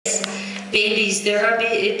Babies, there are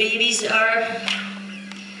babies are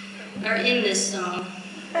in this song.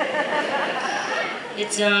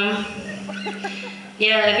 It's yeah,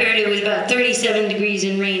 I heard it was about 37 degrees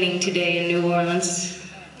and raining today in New Orleans.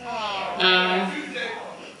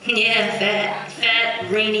 Yeah, fat,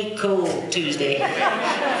 rainy, cold Tuesday.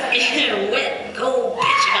 Wet, cold,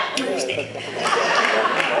 bitch out Tuesday.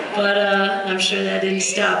 But I'm sure that didn't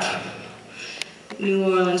stop New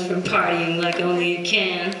Orleans from partying like only it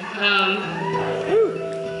can.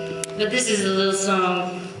 But this is a little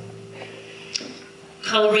song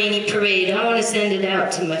called Rainy Parade. I want to send it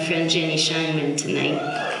out to my friend Jenny Scheinman tonight.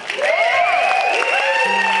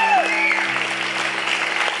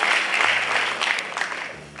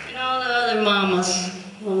 And all the other mamas.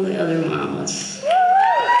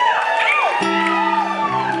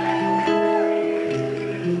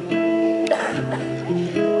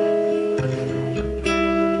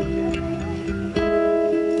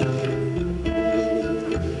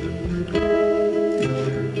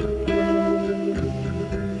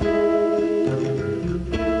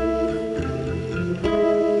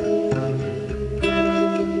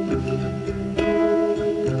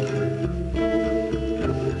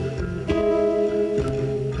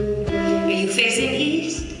 Facing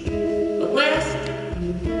east or west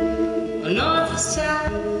or north or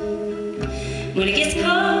south, when it gets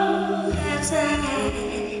cold outside,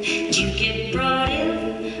 do you get brought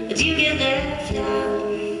in or do you get left out?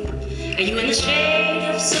 Are you in the shade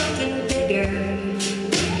of something bigger,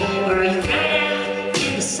 or are you right out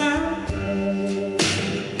in the sun?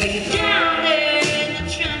 Are you down there in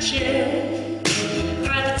the trenches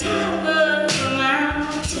or at the top of a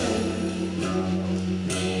mountain?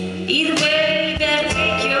 Either way,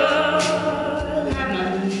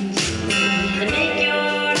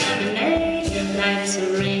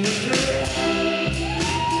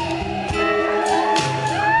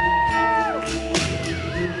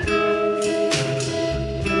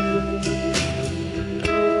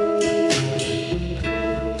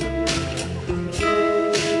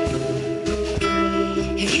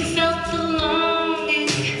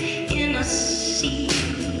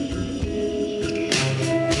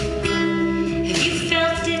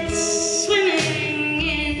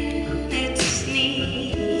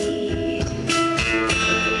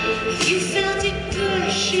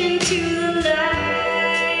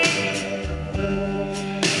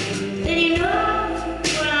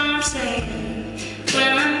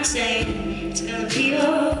 it's gonna be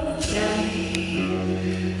alright.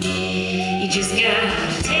 You just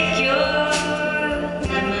gotta take your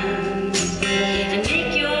lemons and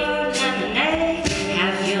make your lemonade.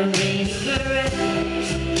 Have your rainy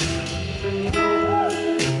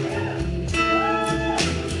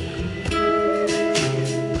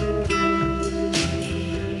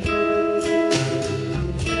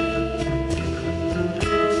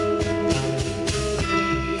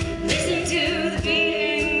Listen to the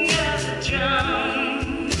beating of the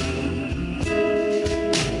drum.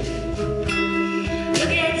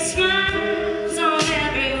 Look at the smiles on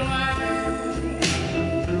everyone.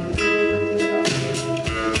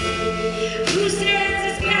 Who stands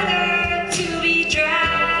is gathered to be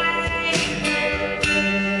dry?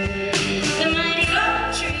 The mighty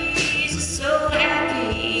oak trees are so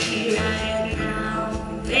happy right now,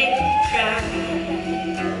 they cry.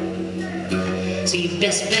 So you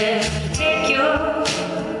best better take your